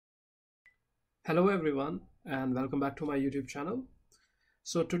Hello everyone and welcome back to my YouTube channel.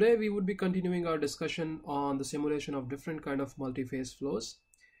 So today we would be continuing our discussion on the simulation of different kind of multi-phase flows.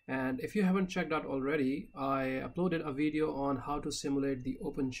 And if you haven't checked out already, I uploaded a video on how to simulate the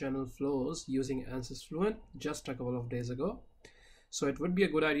open channel flows using ANSYS Fluent just a couple of days ago. So it would be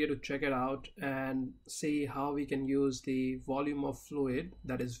a good idea to check it out and see how we can use the volume of fluid,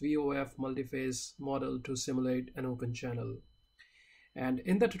 that is VOF multiphase model, to simulate an open channel. And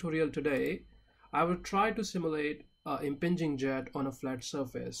in the tutorial today, I will try to simulate an impinging jet on a flat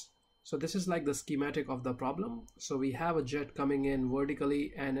surface. So this is like the schematic of the problem. So we have a jet coming in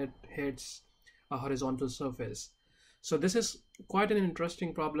vertically and it hits a horizontal surface. So this is quite an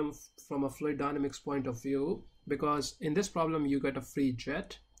interesting problem from a fluid dynamics point of view, because in this problem you get a free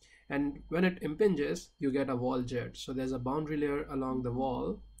jet, and when it impinges you get a wall jet. So there's a boundary layer along the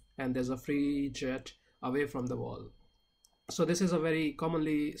wall and there's a free jet away from the wall. So this is a very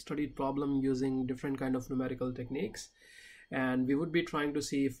commonly studied problem using different kind of numerical techniques, and we would be trying to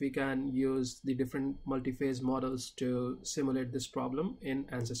see if we can use the different multi-phase models to simulate this problem in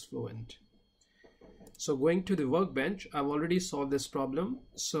ANSYS Fluent. So going to the workbench, I've already solved this problem.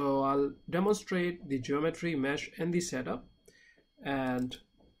 So I'll demonstrate the geometry, mesh, and the setup, and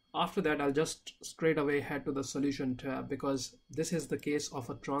after that I'll just straight away head to the solution tab, because this is the case of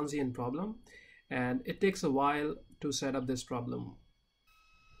a transient problem and it takes a while to set up this problem.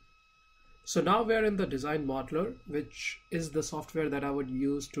 So now we're in the design modeler, which is the software that I would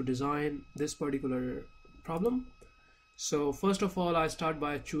use to design this particular problem. So first of all, I start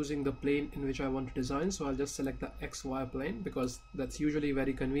by choosing the plane in which I want to design. So I'll just select the XY plane because that's usually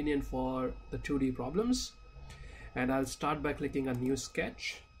very convenient for the 2D problems. And I'll start by clicking a new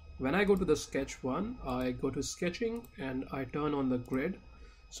sketch. When I go to the sketch one, I go to sketching and I turn on the grid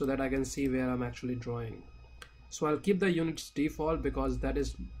so that I can see where I'm actually drawing. So I'll keep the units default because that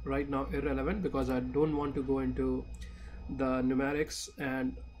is right now irrelevant, because I don't want to go into the numerics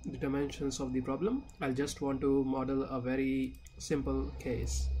and the dimensions of the problem. I just want to model a very simple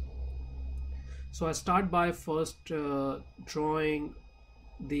case. So I start by first drawing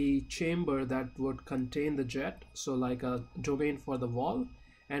the chamber that would contain the jet, so like a domain for the wall,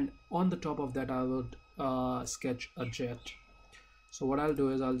 and on the top of that I would sketch a jet. So what I'll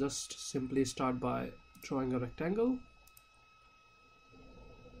do is I'll just simply start by drawing a rectangle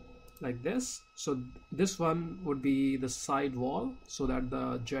like this. So this one would be the side wall so that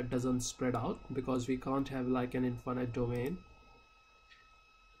the jet doesn't spread out, because we can't have like an infinite domain.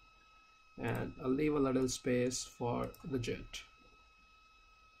 And I'll leave a little space for the jet.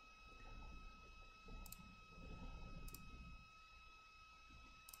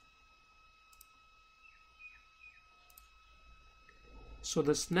 So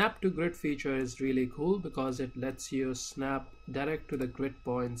the snap to grid feature is really cool because it lets you snap direct to the grid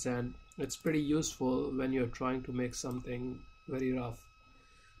points, and it's pretty useful when you're trying to make something very rough.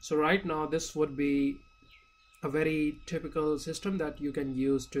 So right now this would be a very typical system that you can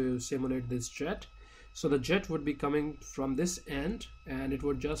use to simulate this jet. So the jet would be coming from this end and it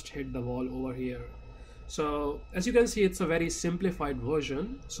would just hit the wall over here. So as you can see, it's a very simplified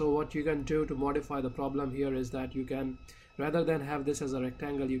version. So what you can do to modify the problem here is that you can, rather than have this as a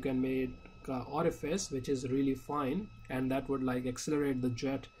rectangle, you can make an orifice, which is really fine, and that would like accelerate the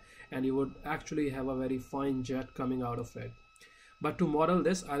jet, and you would actually have a very fine jet coming out of it. But to model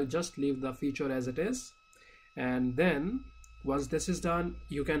this, I'll just leave the feature as it is, and then once this is done,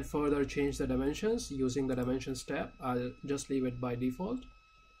 you can further change the dimensions using the dimensions tab. I'll just leave it by default,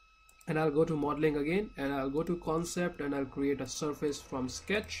 and I'll go to modeling again, and I'll go to concept, and I'll create a surface from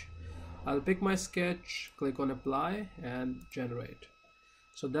sketch. I'll pick my sketch, click on apply and generate.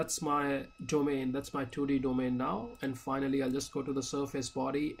 So that's my domain, that's my 2D domain now. And finally I'll just go to the surface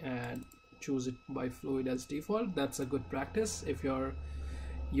body and choose it by fluid as default. That's a good practice if you're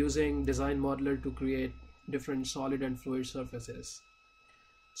using Design Modeler to create different solid and fluid surfaces.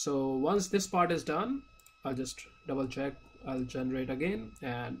 So once this part is done, I'll just double check, I'll generate again,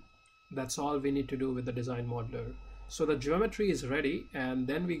 and that's all we need to do with the Design Modeler. So the geometry is ready, and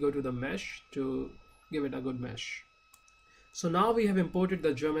then we go to the mesh to give it a good mesh. So now we have imported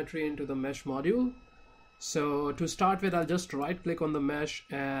the geometry into the mesh module. So to start with, I'll just right click on the mesh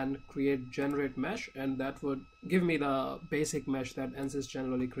and create generate mesh, and that would give me the basic mesh that ANSYS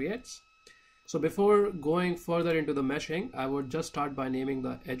generally creates. So before going further into the meshing, I would just start by naming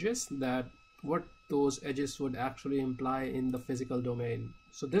the edges, that what those edges would actually imply in the physical domain.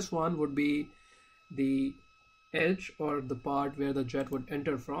 So this one would be the edge or the part where the jet would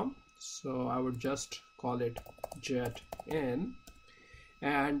enter from. So I would just call it jet in,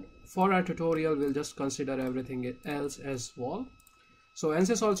 and for our tutorial we'll just consider everything else as wall. So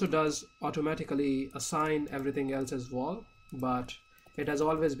ANSYS also does automatically assign everything else as wall, but it has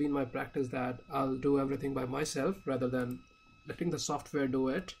always been my practice that I'll do everything by myself rather than letting the software do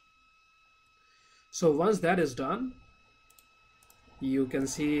it. So once that is done, you can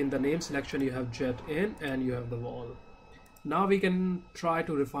see in the name selection you have Jet In and you have the wall. Now we can try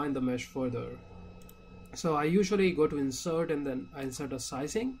to refine the mesh further. So I usually go to insert and then I insert a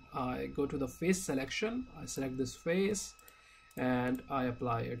sizing. I go to the face selection, I select this face and I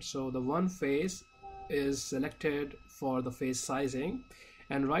apply it. So the one face is selected for the face sizing,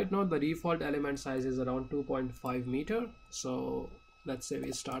 and right now the default element size is around 2.5 meter. So let's say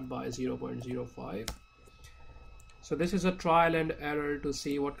we start by 0.05. So this is a trial and error to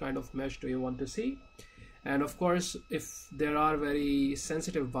see what kind of mesh do you want to see. And of course, if there are very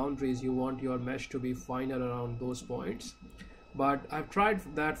sensitive boundaries, you want your mesh to be finer around those points. But I've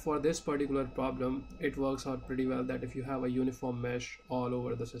tried that for this particular problem. It works out pretty well that if you have a uniform mesh all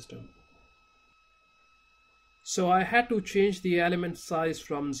over the system. So I had to change the element size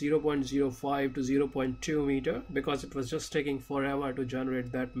from 0.05 to 0.2 meter because it was just taking forever to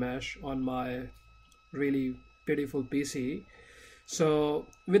generate that mesh on my really pitiful PC. So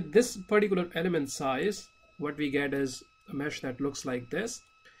with this particular element size, what we get is a mesh that looks like this.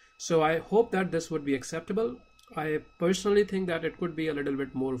 So I hope that this would be acceptable. I personally think that it could be a little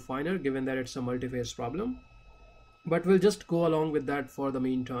bit more finer given that it's a multi-phase problem, but we'll just go along with that for the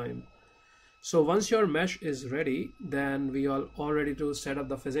meantime. So once your mesh is ready, then we are all ready to set up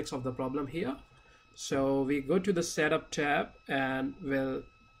the physics of the problem here. So we go to the setup tab and we'll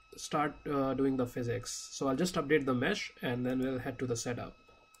start doing the physics. So I'll just update the mesh and then we'll head to the setup.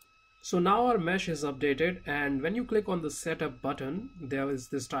 So now our mesh is updated, and when you click on the setup button, there is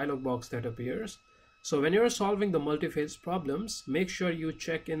this dialog box that appears. So when you're solving the multi-phase problems, make sure you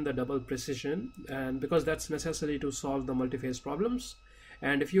check in the double precision, and because that's necessary to solve the multi-phase problems.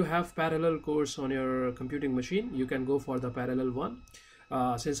 And if you have parallel cores on your computing machine, you can go for the parallel one.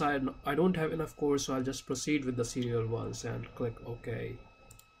 Since I don't have enough cores, so I'll just proceed with the serial ones and click OK.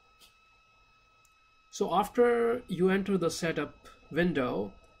 So after you enter the setup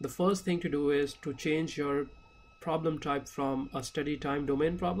window, the first thing to do is to change your problem type from a steady time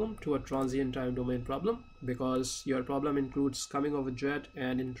domain problem to a transient time domain problem, because your problem includes coming of a jet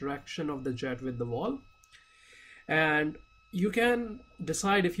and interaction of the jet with the wall. And you can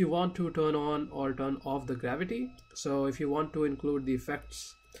decide if you want to turn on or turn off the gravity. So if you want to include the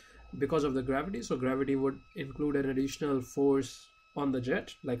effects because of the gravity, so gravity would include an additional force on the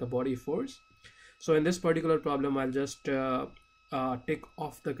jet, like a body force. So in this particular problem, I'll just take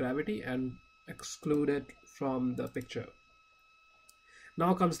off the gravity and exclude it from the picture.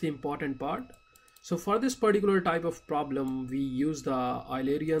 Now comes the important part. So for this particular type of problem, we use the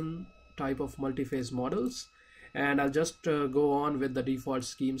Eulerian type of multi-phase models, and I'll just go on with the default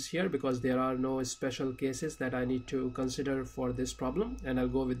schemes here because there are no special cases that I need to consider for this problem, and I'll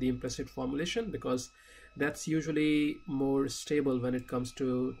go with the implicit formulation because that's usually more stable when it comes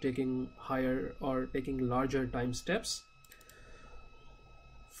to taking higher or taking larger time steps.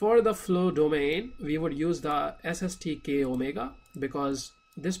 For the flow domain, we would use the SST K omega because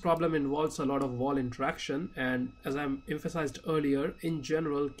this problem involves a lot of wall interaction, and as I emphasized earlier, in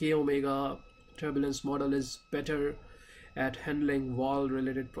general, K omega turbulence model is better at handling wall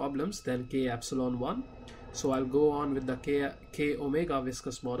related problems than K epsilon 1. So I'll go on with the K omega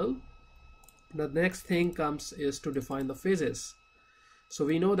viscous model. The next thing comes is to define the phases. So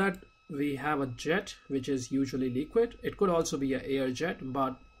we know that we have a jet, which is usually liquid. It could also be an air jet,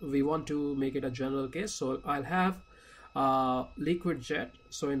 but we want to make it a general case. So I'll have a liquid jet.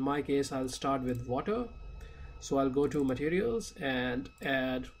 So in my case, I'll start with water. So I'll go to materials and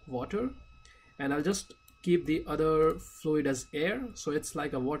add water, and I'll just keep the other fluid as air. So it's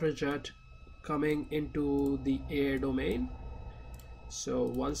like a water jet coming into the air domain. So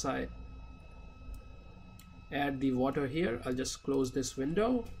once I add the water here, I'll just close this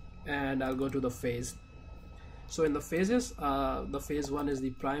window and I'll go to the phase. So in the phases, the phase 1 is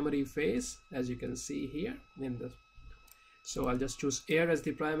the primary phase, as you can see here in the. So I'll just choose air as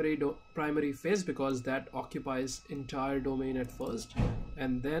the primary phase because that occupies entire domain at first,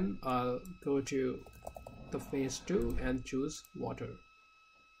 and then I'll go to the phase 2 and choose water.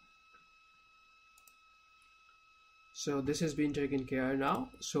 So this has been taken care now.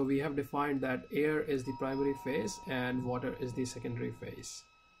 So we have defined that air is the primary phase and water is the secondary phase.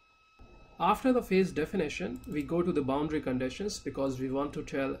 After the phase definition, we go to the boundary conditions because we want to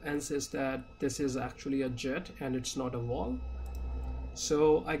tell ANSYS that this is actually a jet and it's not a wall.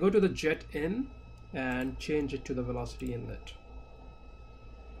 So I go to the jet in and change it to the velocity inlet.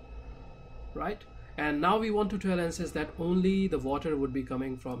 Right? And now we want to tell ANSYS that only the water would be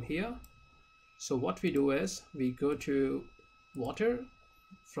coming from here. So what we do is we go to water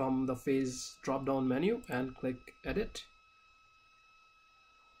from the phase drop down menu and click edit.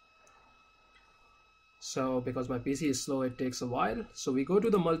 So because my PC is slow, it takes a while. So we go to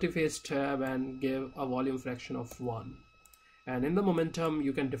the multiphase tab and give a volume fraction of 1. And in the momentum,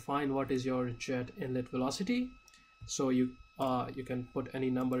 you can define what is your jet inlet velocity. So you can put any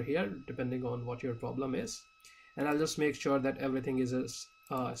number here depending on what your problem is. And I'll just make sure that everything is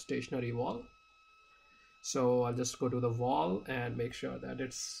a stationary wall. So I'll just go to the wall and make sure that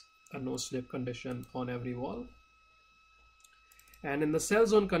it's a no slip condition on every wall. And in the cell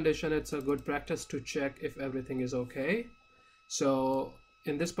zone condition, it's a good practice to check if everything is okay. So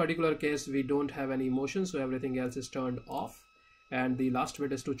in this particular case, we don't have any motion, so everything else is turned off. And the last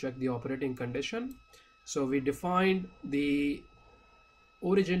bit is to check the operating condition. So we defined the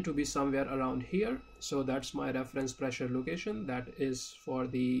origin to be somewhere around here. So that's my reference pressure location. That is for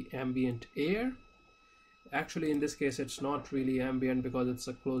the ambient air. Actually, in this case, it's not really ambient because it's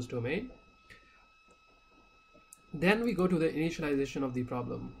a closed domain. Then we go to the initialization of the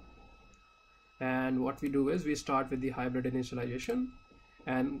problem. And what we do is we start with the hybrid initialization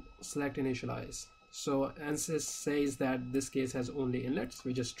and select initialize. So ANSYS says that this case has only inlets,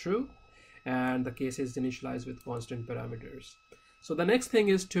 which is true. And the case is initialized with constant parameters. So the next thing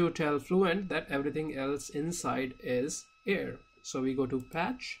is to tell Fluent that everything else inside is air. So we go to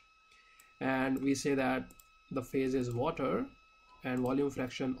patch and we say that the phase is water and volume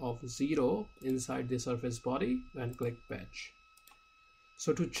fraction of 0 inside the surface body and click patch.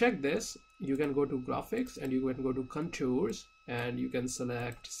 So to check this, you can go to graphics and you can go to contours and you can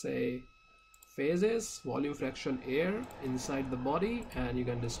select, say, phases, volume fraction air inside the body, and you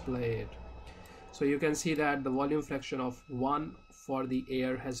can display it. So you can see that the volume fraction of 1 for the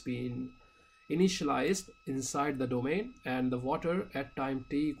air has been initialized inside the domain, and the water at time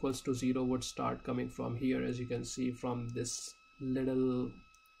t equals to 0 would start coming from here, as you can see from this little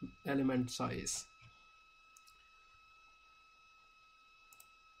element size.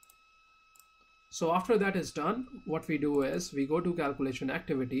 So after that is done, what we do is we go to calculation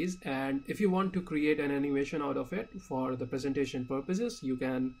activities, and if you want to create an animation out of it for the presentation purposes, you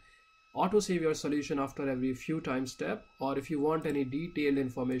can auto-save your solution after every few time step, or if you want any detailed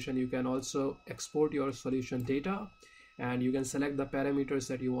information, you can also export your solution data and you can select the parameters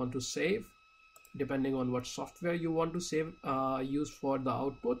that you want to save depending on what software you want to save use for the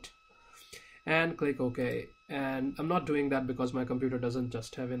output, and click OK. And I'm not doing that because my computer doesn't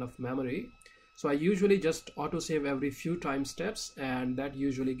just have enough memory. So I usually just auto-save every few time steps, and that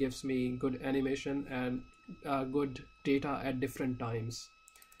usually gives me good animation and good data at different times.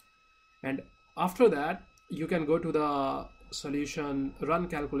 And after that, you can go to the solution run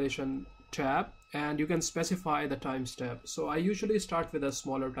calculation tab and you can specify the time step. So I usually start with a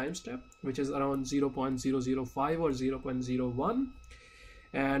smaller time step, which is around 0.005 or 0.01.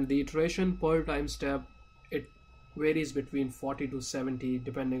 And the iteration per time step, it varies between 40 to 70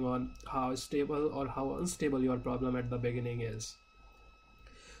 depending on how stable or how unstable your problem at the beginning is.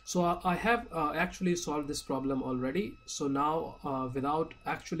 So I have actually solved this problem already. So now without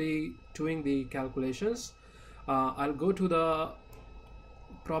actually doing the calculations, I'll go to the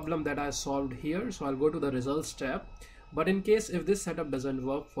problem that I solved here. So I'll go to the results tab. But in case if this setup doesn't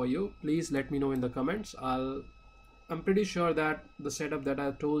work for you, please let me know in the comments. I'm pretty sure that the setup that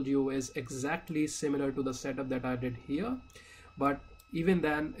I told you is exactly similar to the setup that I did here. But even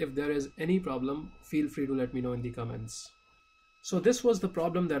then, if there is any problem, feel free to let me know in the comments. So this was the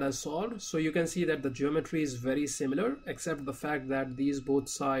problem that I solved. So you can see that the geometry is very similar, except the fact that these both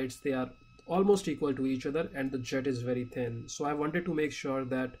sides, they are almost equal to each other and the jet is very thin. So I wanted to make sure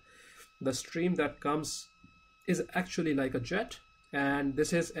that the stream that comes is actually like a jet, and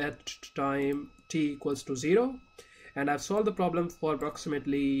this is at time t equals to 0. And I've solved the problem for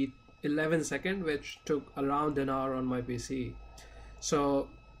approximately 11 seconds, which took around an hour on my PC. So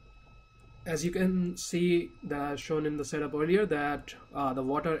as you can see, that shown in the setup earlier, that the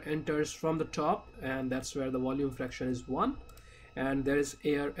water enters from the top, and that's where the volume fraction is 1, and there is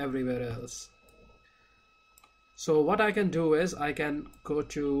air everywhere else. So what I can do is I can go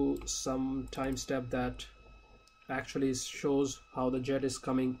to some time step that actually shows how the jet is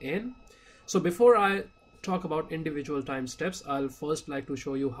coming in. So before I talk about individual time steps, I'll first like to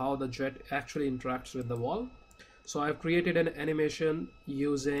show you how the jet actually interacts with the wall. So I've created an animation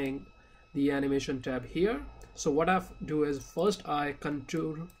using the animation tab here. So what I do is first I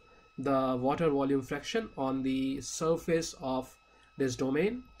contour the water volume fraction on the surface of this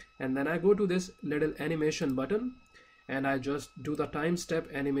domain, and then I go to this little animation button and I just do the time step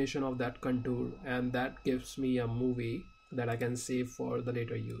animation of that contour, and that gives me a movie that I can save for the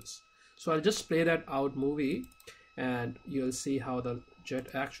later use. So I'll just play that out movie and you'll see how the jet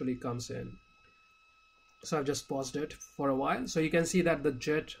actually comes in. So I've just paused it for a while. So you can see that the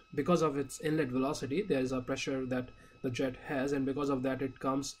jet, because of its inlet velocity, there is a pressure that the jet has, and because of that it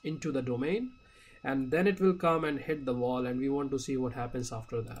comes into the domain, and then it will come and hit the wall, and we want to see what happens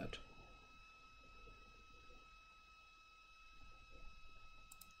after that.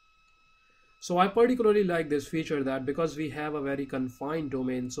 So I particularly like this feature that because we have a very confined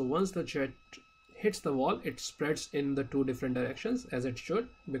domain, so once the jet hits the wall, it spreads in the two different directions as it should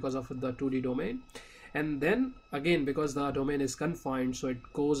because of the 2D domain. And then again, because the domain is confined, so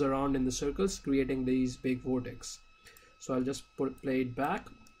it goes around in the circles, creating these big vortex. So I'll just play it back.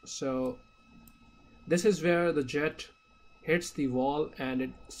 So this is where the jet hits the wall and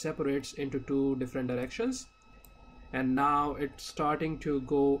it separates into two different directions. And now it's starting to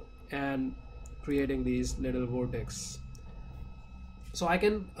go and creating these little vortex. So I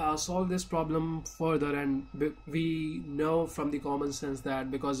can solve this problem further, and we know from the common sense that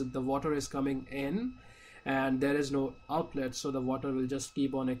because the water is coming in and there is no outlet, so the water will just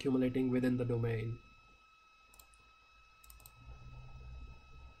keep on accumulating within the domain.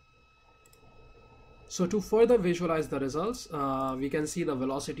 So to further visualize the results, we can see the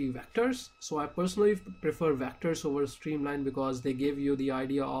velocity vectors. So I personally prefer vectors over streamline because they give you the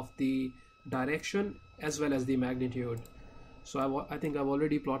idea of the direction as well as the magnitude. So I think I've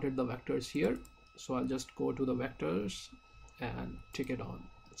already plotted the vectors here. So I'll just go to the vectors and tick it on.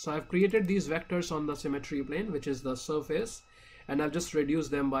 So I've created these vectors on the symmetry plane, which is the surface, and I'll just reduce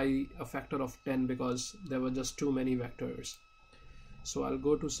them by a factor of 10 because there were just too many vectors. So I'll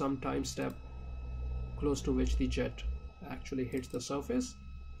go to some time step close to which the jet actually hits the surface.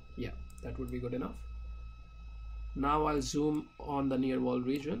 Yeah, that would be good enough. Now I'll zoom on the near wall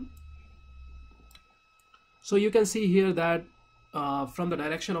region. So you can see here that from the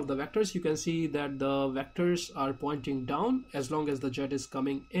direction of the vectors, you can see that the vectors are pointing down as long as the jet is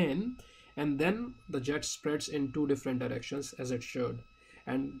coming in, and then the jet spreads in two different directions as it should.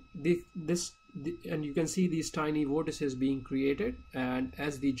 And and you can see these tiny vortices being created, and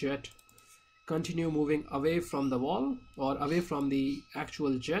as the jet continue moving away from the wall or away from the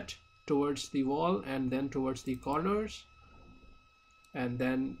actual jet towards the wall and then towards the corners, and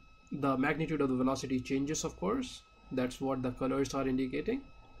then the magnitude of the velocity changes, of course. That's what the colors are indicating.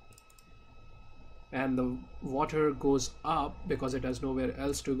 And the water goes up because it has nowhere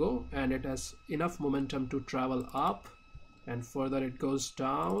else to go, and it has enough momentum to travel up, and further it goes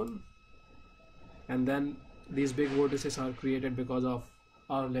down, and then these big vortices are created because of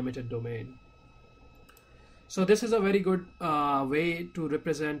our limited domain. So this is a very good way to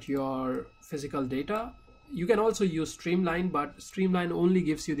represent your physical data. You can also use streamline, but streamline only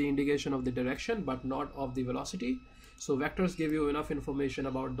gives you the indication of the direction but not of the velocity. So vectors give you enough information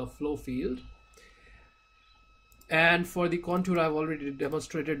about the flow field. And for the contour, I've already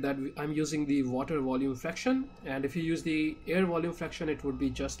demonstrated that I'm using the water volume fraction, and if you use the air volume fraction, it would be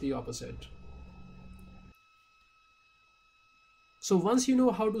just the opposite. So once you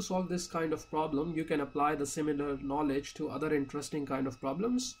know how to solve this kind of problem, you can apply the similar knowledge to other interesting kind of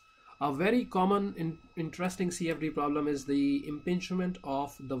problems. A very common interesting CFD problem is the impingement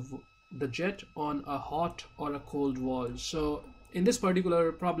of the jet on a hot or a cold wall. So in this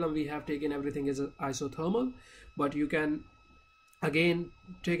particular problem, we have taken everything as isothermal, but you can again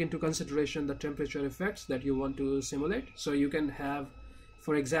take into consideration the temperature effects that you want to simulate. So you can have,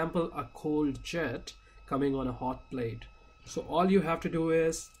 for example, a cold jet coming on a hot plate. So all you have to do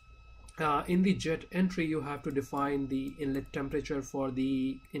is in the jet entry, you have to define the inlet temperature for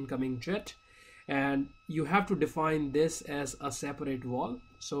the incoming jet, and you have to define this as a separate wall.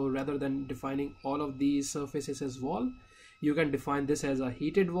 So rather than defining all of these surfaces as wall, you can define this as a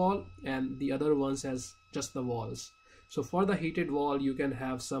heated wall and the other ones as just the walls. So for the heated wall, you can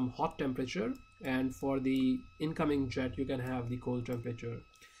have some hot temperature, and for the incoming jet, you can have the cold temperature.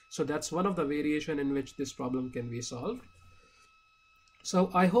 So that's one of the variation in which this problem can be solved.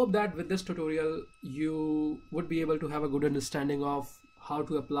 So I hope that with this tutorial, you would be able to have a good understanding of how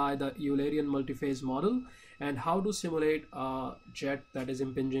to apply the Eulerian multiphase model and how to simulate a jet that is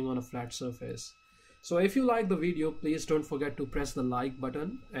impinging on a flat surface. So if you like the video, please don't forget to press the like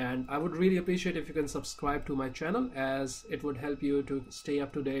button, and I would really appreciate if you can subscribe to my channel, as it would help you to stay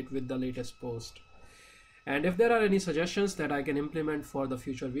up to date with the latest post. And if there are any suggestions that I can implement for the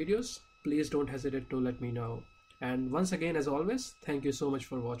future videos, please don't hesitate to let me know. And once again, as always, thank you so much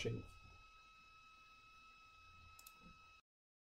for watching.